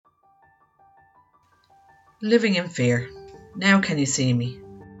Living in Fear. Now Can You See Me?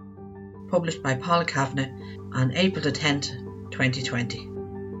 Published by Paul Kavanagh on April the 10th, 2020.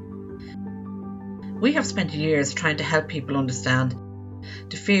 We have spent years trying to help people understand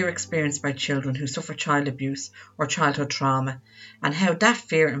the fear experienced by children who suffer child abuse or childhood trauma and how that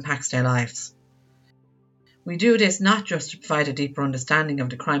fear impacts their lives. We do this not just to provide a deeper understanding of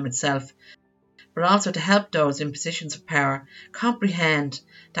the crime itself, but also to help those in positions of power comprehend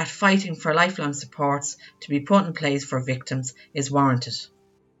that fighting for lifelong supports to be put in place for victims is warranted.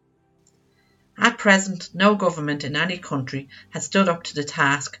 At present, no government in any country has stood up to the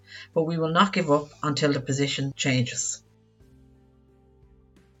task, but we will not give up until the position changes.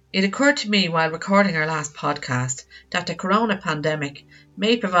 It occurred to me while recording our last podcast that the corona pandemic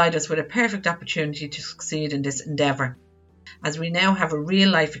may provide us with a perfect opportunity to succeed in this endeavour, as we now have a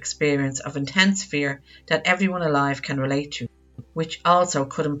real-life experience of intense fear that everyone alive can relate to, which also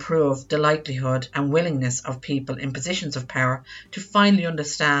could improve the likelihood and willingness of people in positions of power to finally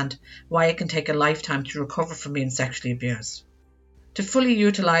understand why it can take a lifetime to recover from being sexually abused. To fully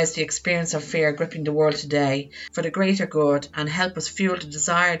utilise the experience of fear gripping the world today for the greater good and help us fuel the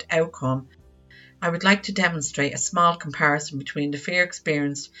desired outcome, I would like to demonstrate a small comparison between the fear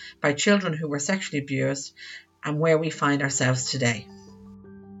experienced by children who were sexually abused and where we find ourselves today.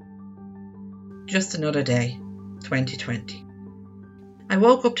 Just another day, 2020. I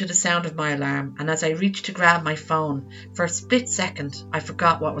woke up to the sound of my alarm, and as I reached to grab my phone, for a split second I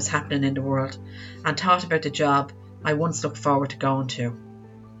forgot what was happening in the world and thought about the job I once looked forward to going to.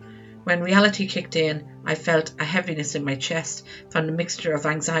 When reality kicked in, I felt a heaviness in my chest from the mixture of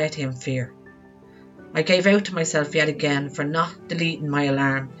anxiety and fear. I gave out to myself yet again for not deleting my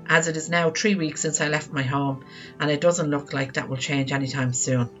alarm, as it is now 3 weeks since I left my home and it doesn't look like that will change anytime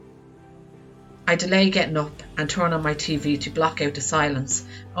soon. I delay getting up and turn on my TV to block out the silence,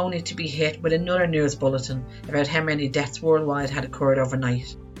 only to be hit with another news bulletin about how many deaths worldwide had occurred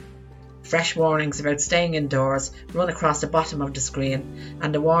overnight. Fresh warnings about staying indoors run across the bottom of the screen,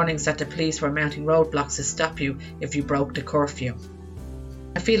 and the warnings that the police were mounting roadblocks to stop you if you broke the curfew.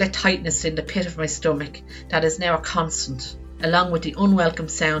 I feel a tightness in the pit of my stomach that is now a constant, along with the unwelcome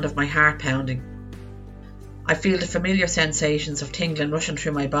sound of my heart pounding. I feel the familiar sensations of tingling rushing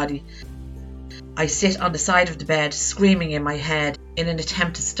through my body. I sit on the side of the bed, screaming in my head in an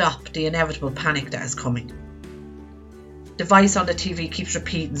attempt to stop the inevitable panic that is coming. The voice on the TV keeps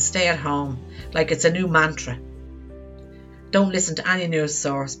repeating, "Stay at home," like it's a new mantra. Don't listen to any news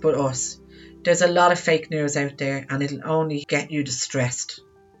source but us. There's a lot of fake news out there and it'll only get you distressed.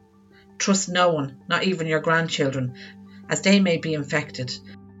 Trust no one, not even your grandchildren, as they may be infected.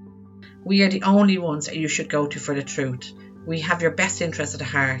 We are the only ones that you should go to for the truth. We have your best interest at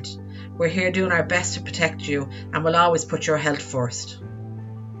heart. We're here doing our best to protect you and will always put your health first.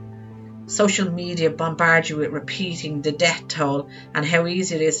 Social media bombards you with repeating the death toll and how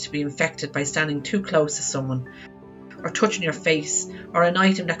easy it is to be infected by standing too close to someone, or touching your face, or an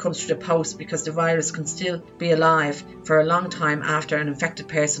item that comes through the post, because the virus can still be alive for a long time after an infected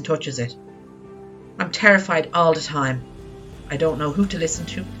person touches it. I'm terrified all the time. I don't know who to listen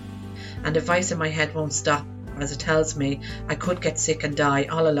to, and the voice in my head won't stop as it tells me I could get sick and die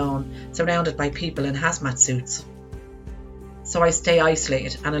all alone, surrounded by people in hazmat suits. So I stay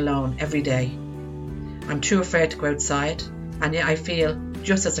isolated and alone every day. I'm too afraid to go outside, and yet I feel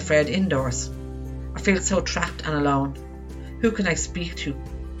just as afraid indoors. I feel so trapped and alone. Who can I speak to?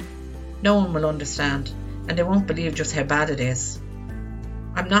 No one will understand, and they won't believe just how bad it is.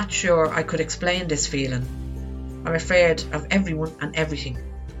 I'm not sure I could explain this feeling. I'm afraid of everyone and everything.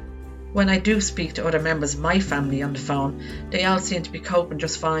 When I do speak to other members of my family on the phone, they all seem to be coping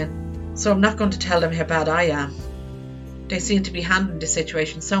just fine, so I'm not going to tell them how bad I am. They seem to be handling the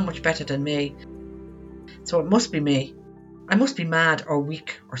situation so much better than me, so it must be me. I must be mad or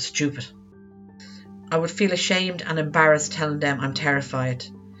weak or stupid. I would feel ashamed and embarrassed telling them I'm terrified.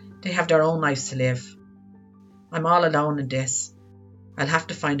 They have their own lives to live. I'm all alone in this. I'll have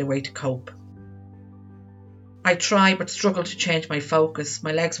to find a way to cope. I try but struggle to change my focus.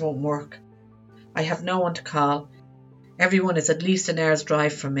 My legs won't work. I have no one to call. Everyone is at least an hour's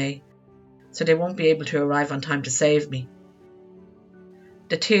drive from me, so they won't be able to arrive on time to save me.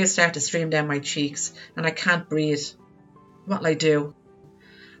 The tears start to stream down my cheeks and I can't breathe. What'll I do?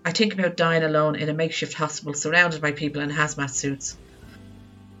 I think about dying alone in a makeshift hospital surrounded by people in hazmat suits.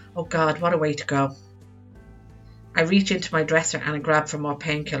 Oh God, what a way to go. I reach into my dresser and I grab for more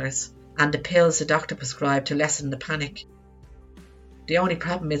painkillers and the pills the doctor prescribed to lessen the panic. The only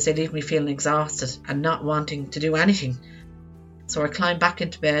problem is they leave me feeling exhausted and not wanting to do anything. So I climb back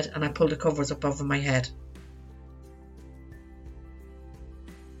into bed and I pull the covers up over my head.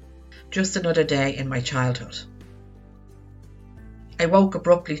 Just another day in my childhood. I woke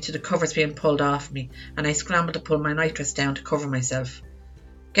abruptly to the covers being pulled off me, and I scrambled to pull my nightdress down to cover myself.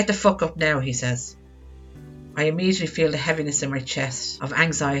 "Get the fuck up now," he says. I immediately feel the heaviness in my chest of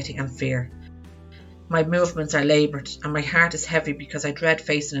anxiety and fear. My movements are laboured and my heart is heavy because I dread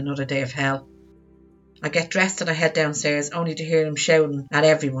facing another day of hell. I get dressed and I head downstairs only to hear him shouting at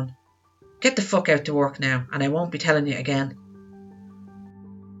everyone, "Get the fuck out to work now and I won't be telling you again."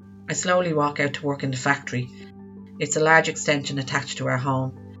 I slowly walk out to work in the factory. It's a large extension attached to our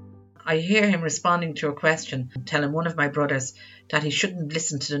home. I hear him responding to a question, telling one of my brothers that he shouldn't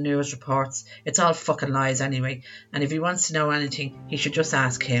listen to the news reports. It's all fucking lies anyway, and if he wants to know anything, he should just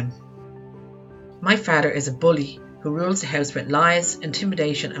ask him. My father is a bully who rules the house with lies,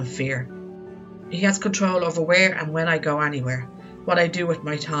 intimidation and fear. He has control over where and when I go anywhere, what I do with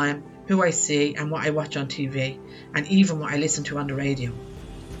my time, who I see and what I watch on TV, and even what I listen to on the radio.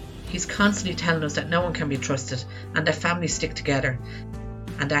 He's constantly telling us that no one can be trusted and that families stick together,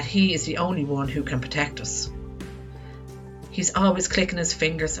 and that he is the only one who can protect us. He's always clicking his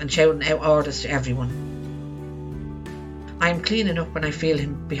fingers and shouting out orders to everyone. I am cleaning up when I feel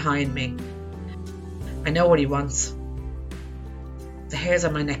him behind me. I know what he wants. The hairs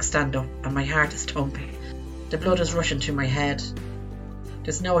on my neck stand up and my heart is thumping. The blood is rushing to my head.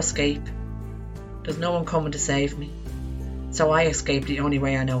 There's no escape. There's no one coming to save me. So I escape the only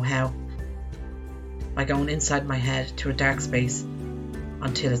way I know how, by going inside my head to a dark space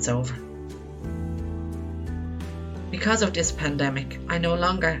until it's over. Because of this pandemic, I no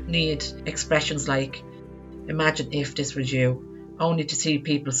longer need expressions like, "Imagine if this was you," only to see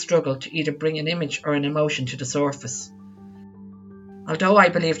people struggle to either bring an image or an emotion to the surface. Although I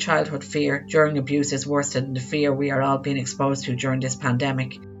believe childhood fear during abuse is worse than the fear we are all being exposed to during this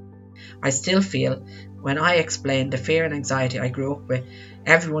pandemic, I still feel when I explain the fear and anxiety I grew up with,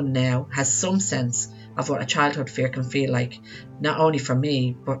 everyone now has some sense of what a childhood fear can feel like, not only for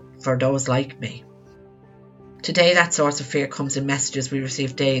me, but for those like me. Today, that source of fear comes in messages we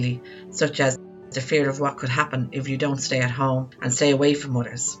receive daily, such as the fear of what could happen if you don't stay at home and stay away from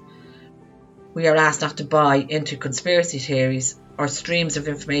others. We are asked not to buy into conspiracy theories or streams of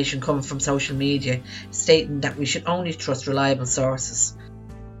information coming from social media stating that we should only trust reliable sources.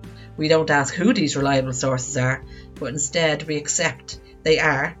 We don't ask who these reliable sources are, but instead we accept they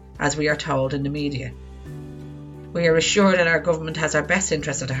are, as we are told in the media. We are assured that our government has our best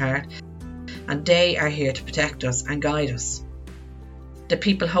interests at heart, and they are here to protect us and guide us. The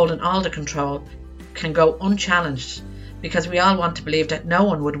people holding all the control can go unchallenged because we all want to believe that no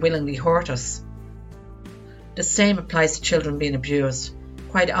one would willingly hurt us. The same applies to children being abused,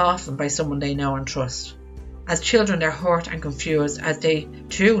 quite often by someone they know and trust. As children, they're hurt and confused as they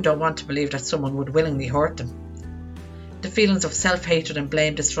too don't want to believe that someone would willingly hurt them. The feelings of self-hatred and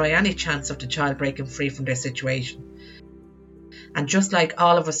blame destroy any chance of the child breaking free from their situation. And just like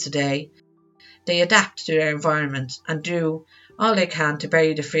all of us today, they adapt to their environment and do all they can to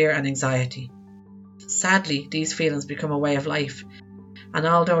bury the fear and anxiety. Sadly, these feelings become a way of life, and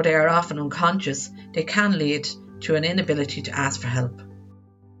although they are often unconscious, they can lead to an inability to ask for help.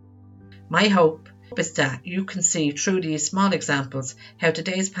 My hope is that you can see through these small examples how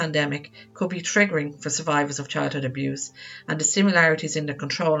today's pandemic could be triggering for survivors of childhood abuse and the similarities in the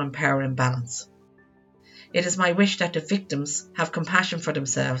control and power imbalance. It is my wish that the victims have compassion for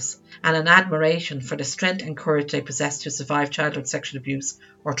themselves and an admiration for the strength and courage they possess to survive childhood sexual abuse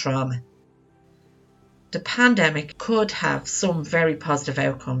or trauma. The pandemic could have some very positive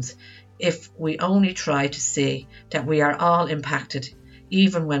outcomes if we only try to see that we are all impacted,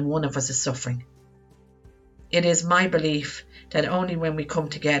 even when one of us is suffering. It is my belief that only when we come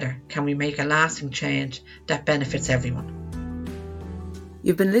together can we make a lasting change that benefits everyone.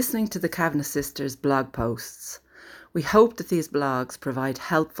 You've been listening to the Kavanagh Sisters blog posts. We hope that these blogs provide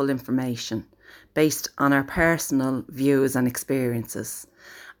helpful information based on our personal views and experiences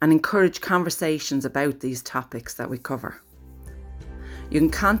and encourage conversations about these topics that we cover. You can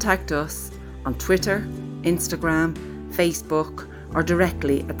contact us on Twitter, Instagram, Facebook, or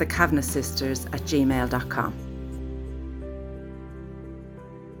directly at thekavanaghsisters@gmail.com.